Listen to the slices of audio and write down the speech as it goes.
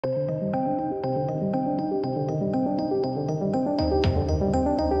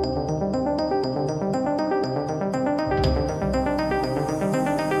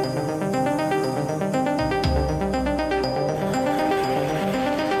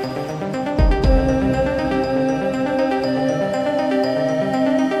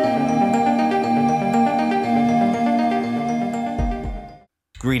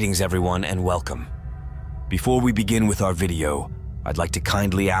Greetings everyone and welcome. Before we begin with our video, I'd like to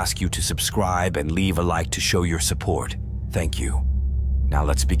kindly ask you to subscribe and leave a like to show your support. Thank you. Now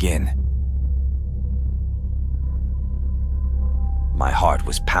let's begin. My heart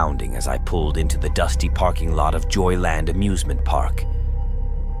was pounding as I pulled into the dusty parking lot of Joyland amusement park.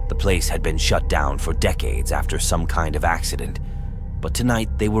 The place had been shut down for decades after some kind of accident, but tonight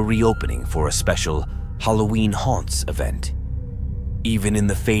they were reopening for a special Halloween Haunts event. Even in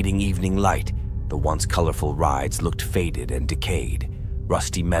the fading evening light, the once colorful rides looked faded and decayed,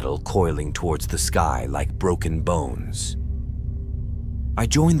 rusty metal coiling towards the sky like broken bones. I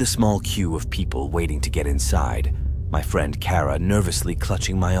joined the small queue of people waiting to get inside, my friend Kara nervously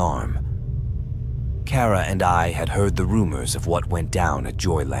clutching my arm. Kara and I had heard the rumors of what went down at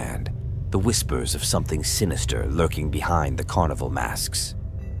Joyland, the whispers of something sinister lurking behind the carnival masks.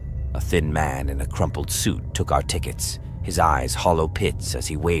 A thin man in a crumpled suit took our tickets, his eyes hollow pits as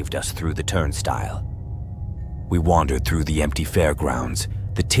he waved us through the turnstile. We wandered through the empty fairgrounds,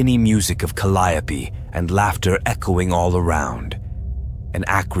 the tinny music of calliope and laughter echoing all around. An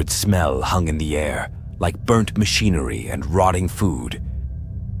acrid smell hung in the air, like burnt machinery and rotting food.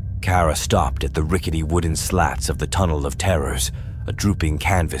 Kara stopped at the rickety wooden slats of the Tunnel of Terrors, a drooping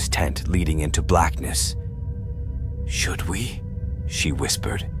canvas tent leading into blackness. "Should we?" she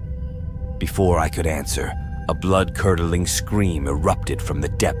whispered. Before I could answer, a blood-curdling scream erupted from the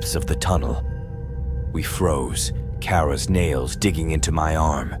depths of the tunnel. We froze, Kara's nails digging into my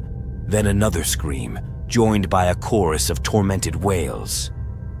arm. Then another scream, joined by a chorus of tormented wails.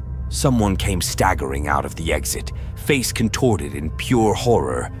 Someone came staggering out of the exit, face contorted in pure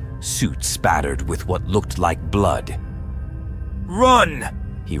horror, suit spattered with what looked like blood. "Run!"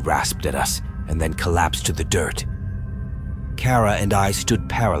 he rasped at us, and then collapsed to the dirt. Kara and I stood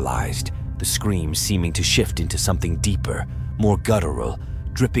paralyzed, the scream seeming to shift into something deeper, more guttural,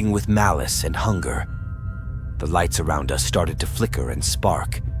 dripping with malice and hunger. The lights around us started to flicker and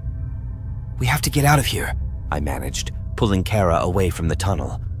spark. "We have to get out of here," I managed, pulling Kara away from the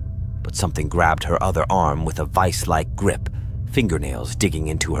tunnel. But something grabbed her other arm with a vice-like grip, fingernails digging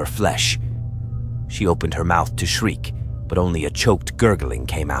into her flesh. She opened her mouth to shriek, but only a choked gurgling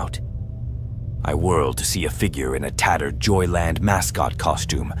came out. I whirled to see a figure in a tattered Joyland mascot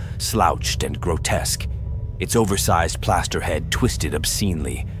costume, slouched and grotesque. Its oversized plaster head twisted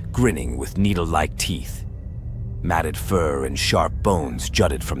obscenely, grinning with needle-like teeth. Matted fur and sharp bones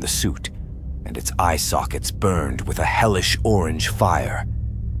jutted from the suit, and its eye sockets burned with a hellish orange fire.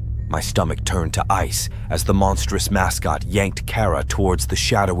 My stomach turned to ice as the monstrous mascot yanked Kara towards the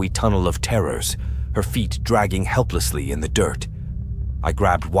shadowy Tunnel of Terrors, her feet dragging helplessly in the dirt. I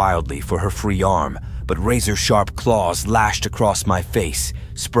grabbed wildly for her free arm, but razor-sharp claws lashed across my face,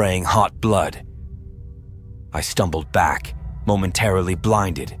 spraying hot blood. I stumbled back, momentarily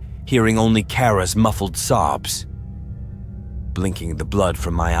blinded, hearing only Kara's muffled sobs. Blinking the blood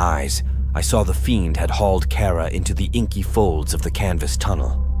from my eyes, I saw the fiend had hauled Kara into the inky folds of the canvas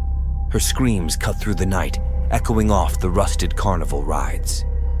tunnel. Her screams cut through the night, echoing off the rusted carnival rides.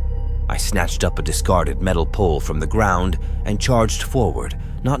 I snatched up a discarded metal pole from the ground and charged forward,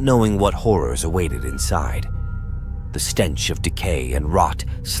 not knowing what horrors awaited inside. The stench of decay and rot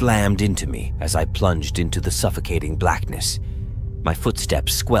slammed into me as I plunged into the suffocating blackness. My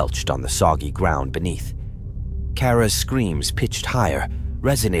footsteps squelched on the soggy ground beneath. Kara's screams pitched higher,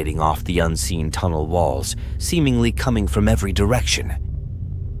 resonating off the unseen tunnel walls, seemingly coming from every direction.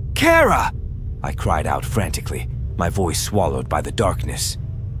 "Kara!" I cried out frantically, my voice swallowed by the darkness.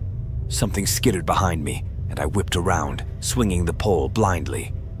 Something skittered behind me, and I whipped around, swinging the pole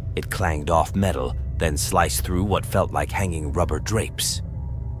blindly. It clanged off metal, then sliced through what felt like hanging rubber drapes.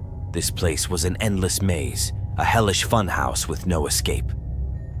 This place was an endless maze, a hellish funhouse with no escape.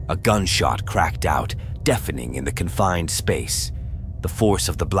 A gunshot cracked out, deafening in the confined space. The force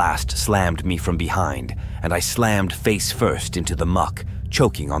of the blast slammed me from behind, and I slammed face first into the muck,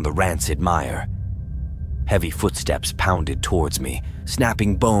 choking on the rancid mire. Heavy footsteps pounded towards me,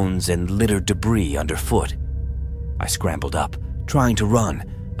 snapping bones and littered debris underfoot. I scrambled up, trying to run,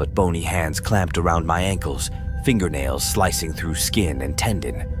 but bony hands clamped around my ankles, fingernails slicing through skin and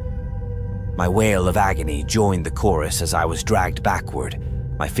tendon. My wail of agony joined the chorus as I was dragged backward,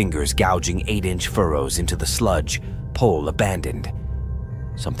 my fingers gouging 8-inch furrows into the sludge, pole abandoned.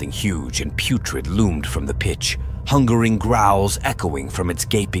 Something huge and putrid loomed from the pitch, hungering growls echoing from its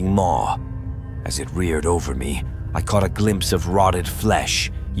gaping maw. As it reared over me, I caught a glimpse of rotted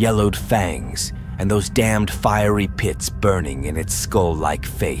flesh, yellowed fangs, and those damned fiery pits burning in its skull-like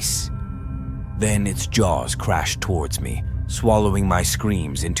face. Then its jaws crashed towards me, swallowing my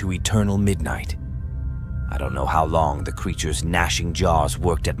screams into eternal midnight. I don't know how long the creature's gnashing jaws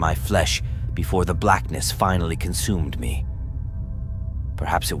worked at my flesh before the blackness finally consumed me.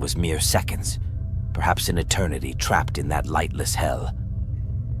 Perhaps it was mere seconds, perhaps an eternity trapped in that lightless hell.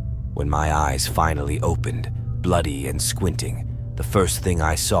 When my eyes finally opened, bloody and squinting, the first thing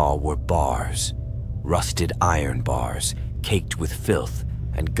I saw were bars. Rusted iron bars, caked with filth,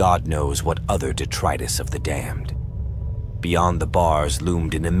 and God knows what other detritus of the damned. Beyond the bars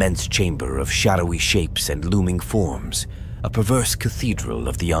loomed an immense chamber of shadowy shapes and looming forms, a perverse cathedral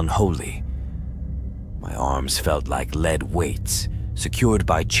of the unholy. My arms felt like lead weights, secured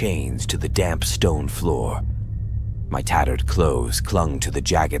by chains to the damp stone floor. My tattered clothes clung to the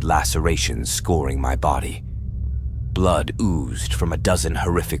jagged lacerations scoring my body. Blood oozed from a dozen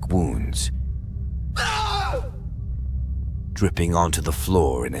horrific wounds, dripping onto the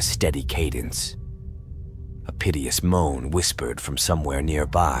floor in a steady cadence. A piteous moan whispered from somewhere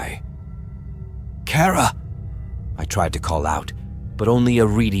nearby. "Kara!" I tried to call out, but only a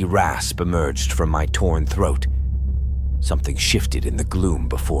reedy rasp emerged from my torn throat. Something shifted in the gloom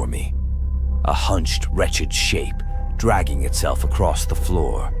before me. A hunched, wretched shape, dragging itself across the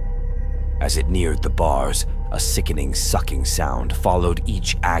floor. As it neared the bars, a sickening, sucking sound followed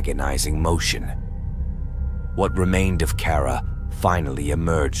each agonizing motion. What remained of Kara finally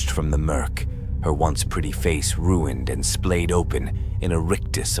emerged from the murk, her once pretty face ruined and splayed open in a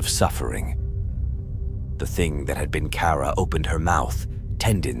rictus of suffering. The thing that had been Kara opened her mouth,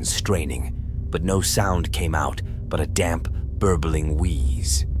 tendons straining, but no sound came out but a damp, burbling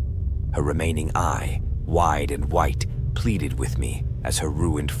wheeze. Her remaining eye, wide and white, pleaded with me as her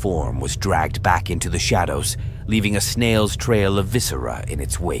ruined form was dragged back into the shadows, leaving a snail's trail of viscera in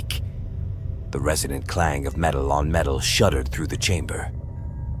its wake. The resonant clang of metal on metal shuddered through the chamber.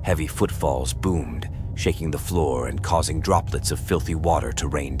 Heavy footfalls boomed, shaking the floor and causing droplets of filthy water to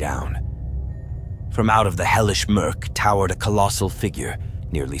rain down. From out of the hellish murk towered a colossal figure,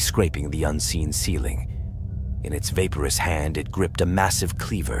 nearly scraping the unseen ceiling. In its vaporous hand it gripped a massive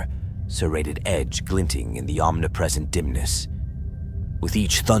cleaver, serrated edge glinting in the omnipresent dimness. With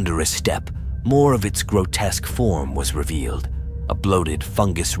each thunderous step, more of its grotesque form was revealed, a bloated,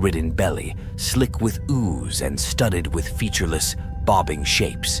 fungus-ridden belly, slick with ooze and studded with featureless, bobbing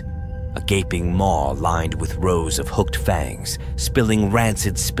shapes. A gaping maw lined with rows of hooked fangs, spilling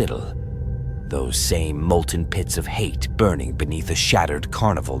rancid spittle. Those same molten pits of hate burning beneath a shattered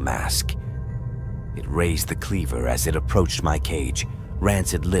carnival mask. It raised the cleaver as it approached my cage,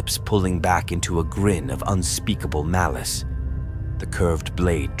 rancid lips pulling back into a grin of unspeakable malice. The curved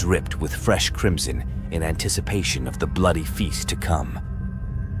blade dripped with fresh crimson in anticipation of the bloody feast to come.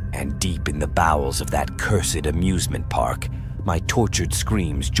 And deep in the bowels of that cursed amusement park, my tortured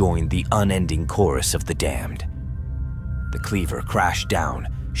screams joined the unending chorus of the damned. The cleaver crashed down,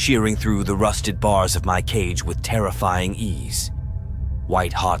 shearing through the rusted bars of my cage with terrifying ease.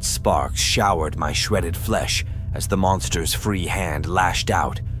 White-hot sparks showered my shredded flesh as the monster's free hand lashed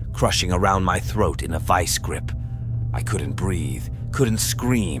out, crushing around my throat in a vice grip. I couldn't breathe, couldn't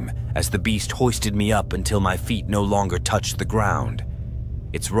scream, as the beast hoisted me up until my feet no longer touched the ground.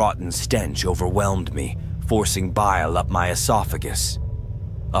 Its rotten stench overwhelmed me, forcing bile up my esophagus.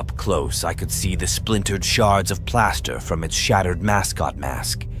 Up close, I could see the splintered shards of plaster from its shattered mascot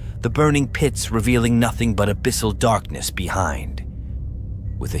mask, the burning pits revealing nothing but abyssal darkness behind.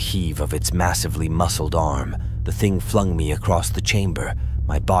 With a heave of its massively muscled arm, the thing flung me across the chamber,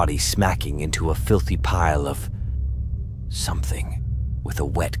 my body smacking into a filthy pile of something with a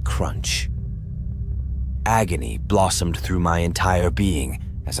wet crunch. Agony blossomed through my entire being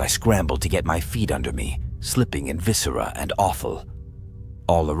as I scrambled to get my feet under me, slipping in viscera and offal.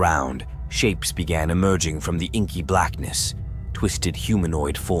 All around, shapes began emerging from the inky blackness, twisted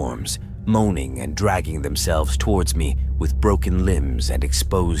humanoid forms, moaning and dragging themselves towards me with broken limbs and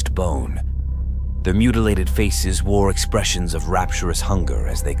exposed bone. Their mutilated faces wore expressions of rapturous hunger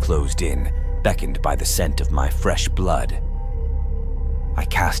as they closed in, beckoned by the scent of my fresh blood. I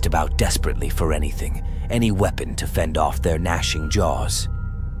cast about desperately for anything, any weapon to fend off their gnashing jaws.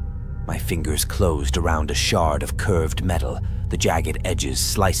 My fingers closed around a shard of curved metal, the jagged edges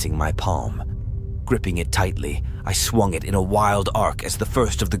slicing my palm. Gripping it tightly, I swung it in a wild arc as the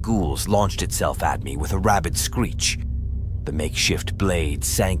first of the ghouls launched itself at me with a rabid screech. The makeshift blade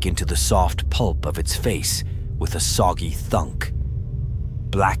sank into the soft pulp of its face with a soggy thunk.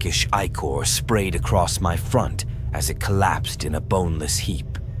 Blackish ichor sprayed across my front as it collapsed in a boneless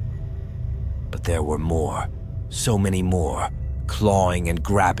heap. But there were more, so many more, clawing and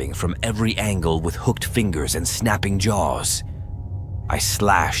grabbing from every angle with hooked fingers and snapping jaws. I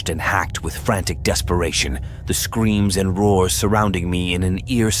slashed and hacked with frantic desperation, the screams and roars surrounding me in an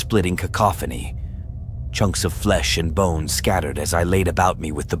ear-splitting cacophony. Chunks of flesh and bone scattered as I laid about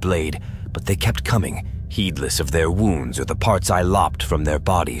me with the blade, but they kept coming, heedless of their wounds or the parts I lopped from their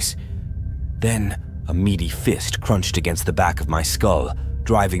bodies. Then, a meaty fist crunched against the back of my skull,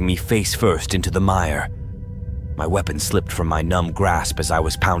 driving me face first into the mire. My weapon slipped from my numb grasp as I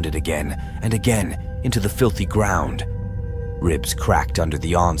was pounded again and again into the filthy ground. Ribs cracked under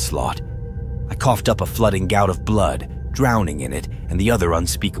the onslaught. I coughed up a flooding gout of blood, drowning in it and the other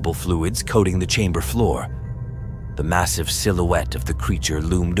unspeakable fluids coating the chamber floor. The massive silhouette of the creature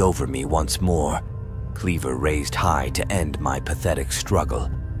loomed over me once more, cleaver raised high to end my pathetic struggle.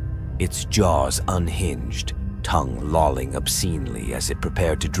 Its jaws unhinged, tongue lolling obscenely as it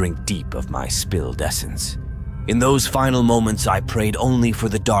prepared to drink deep of my spilled essence. In those final moments, I prayed only for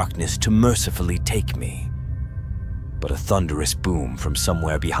the darkness to mercifully take me. But a thunderous boom from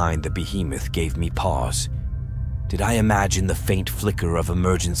somewhere behind the behemoth gave me pause. Did I imagine the faint flicker of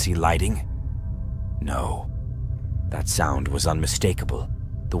emergency lighting? No. That sound was unmistakable,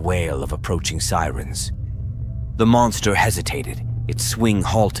 the wail of approaching sirens. The monster hesitated, its swing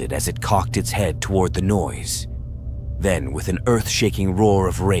halted as it cocked its head toward the noise. Then, with an earth-shaking roar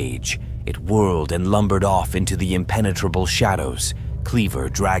of rage, it whirled and lumbered off into the impenetrable shadows, cleaver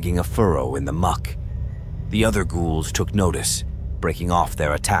dragging a furrow in the muck. The other ghouls took notice, breaking off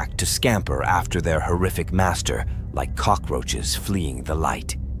their attack to scamper after their horrific master like cockroaches fleeing the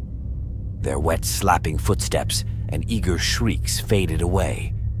light. Their wet, slapping footsteps and eager shrieks faded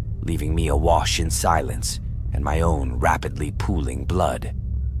away, leaving me awash in silence and my own rapidly pooling blood.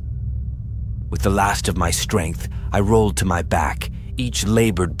 With the last of my strength, I rolled to my back, each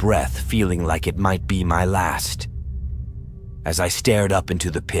labored breath feeling like it might be my last. As I stared up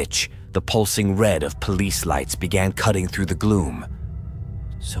into the pitch, the pulsing red of police lights began cutting through the gloom.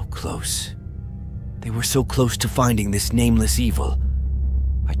 So close. They were so close to finding this nameless evil.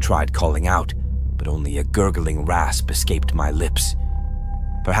 I tried calling out, but only a gurgling rasp escaped my lips.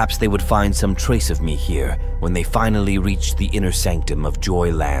 Perhaps they would find some trace of me here when they finally reached the inner sanctum of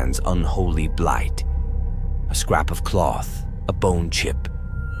Joyland's unholy blight. A scrap of cloth, a bone chip,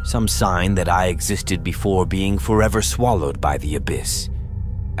 some sign that I existed before being forever swallowed by the abyss.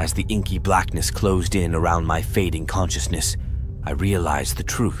 As the inky blackness closed in around my fading consciousness, I realized the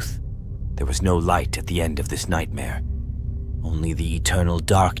truth. There was no light at the end of this nightmare. Only the eternal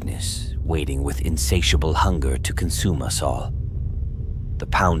darkness, waiting with insatiable hunger to consume us all. The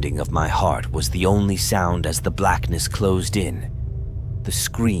pounding of my heart was the only sound as the blackness closed in. The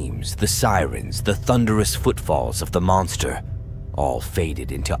screams, the sirens, the thunderous footfalls of the monster all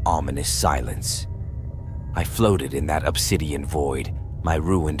faded into ominous silence. I floated in that obsidian void, my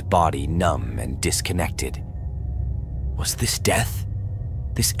ruined body numb and disconnected. Was this death?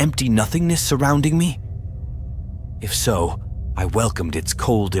 This empty nothingness surrounding me? If so, I welcomed its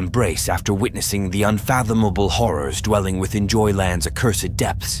cold embrace after witnessing the unfathomable horrors dwelling within Joyland's accursed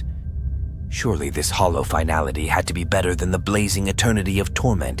depths. Surely this hollow finality had to be better than the blazing eternity of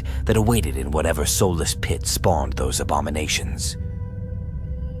torment that awaited in whatever soulless pit spawned those abominations.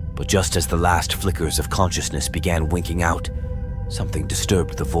 But just as the last flickers of consciousness began winking out, something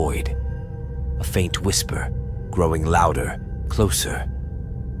disturbed the void. A faint whisper, growing louder, closer.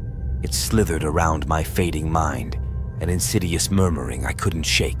 It slithered around my fading mind, an insidious murmuring I couldn't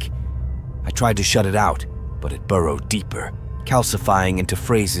shake. I tried to shut it out, but it burrowed deeper, calcifying into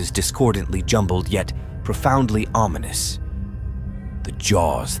phrases discordantly jumbled yet profoundly ominous. The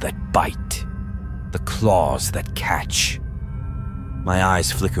jaws that bite, the claws that catch. My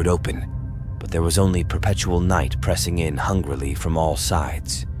eyes flickered open, but there was only perpetual night pressing in hungrily from all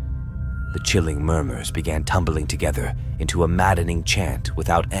sides. The chilling murmurs began tumbling together into a maddening chant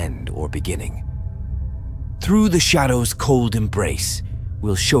without end or beginning. Through the shadow's cold embrace,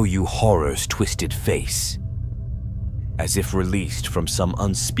 we'll show you horror's twisted face. As if released from some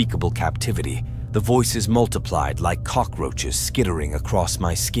unspeakable captivity, the voices multiplied like cockroaches skittering across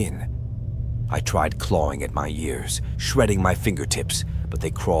my skin. I tried clawing at my ears, shredding my fingertips, but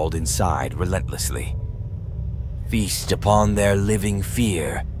they crawled inside relentlessly. Feast upon their living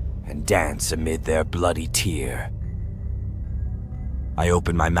fear and dance amid their bloody tear. I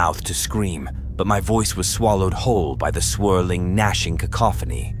opened my mouth to scream, but my voice was swallowed whole by the swirling, gnashing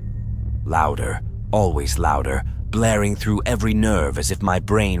cacophony. Louder, always louder, blaring through every nerve as if my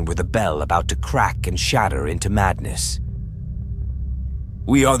brain were the bell about to crack and shatter into madness.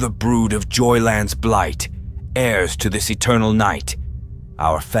 We are the brood of Joyland's blight, heirs to this eternal night.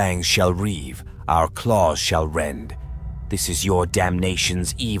 Our fangs shall reave, our claws shall rend. This is your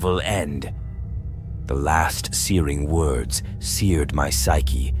damnation's evil end. The last searing words seared my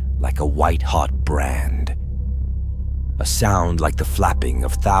psyche like a white-hot brand. A sound like the flapping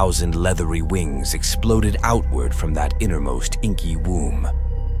of 1,000 leathery wings exploded outward from that innermost inky womb.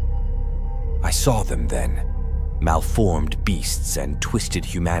 I saw them then, malformed beasts and twisted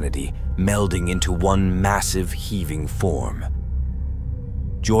humanity melding into one massive, heaving form.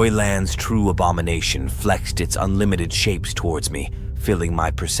 Joyland's true abomination flexed its unlimited shapes towards me, filling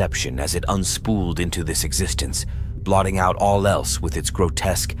my perception as it unspooled into this existence, blotting out all else with its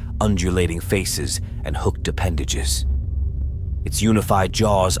grotesque, undulating faces and hooked appendages. Its unified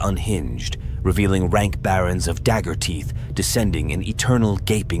jaws unhinged, revealing rank barons of dagger teeth descending in eternal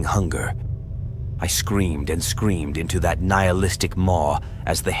gaping hunger. I screamed and screamed into that nihilistic maw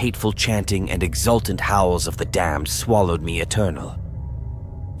as the hateful chanting and exultant howls of the damned swallowed me eternal.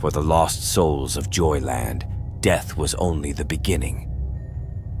 For the lost souls of Joyland, death was only the beginning.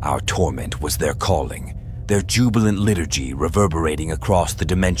 Our torment was their calling, their jubilant liturgy reverberating across the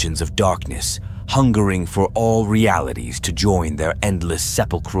dimensions of darkness, hungering for all realities to join their endless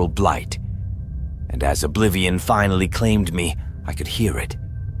sepulchral blight. And as oblivion finally claimed me, I could hear it,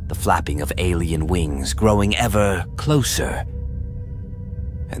 the flapping of alien wings growing ever closer.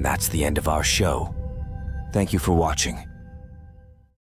 And that's the end of our show. Thank you for watching.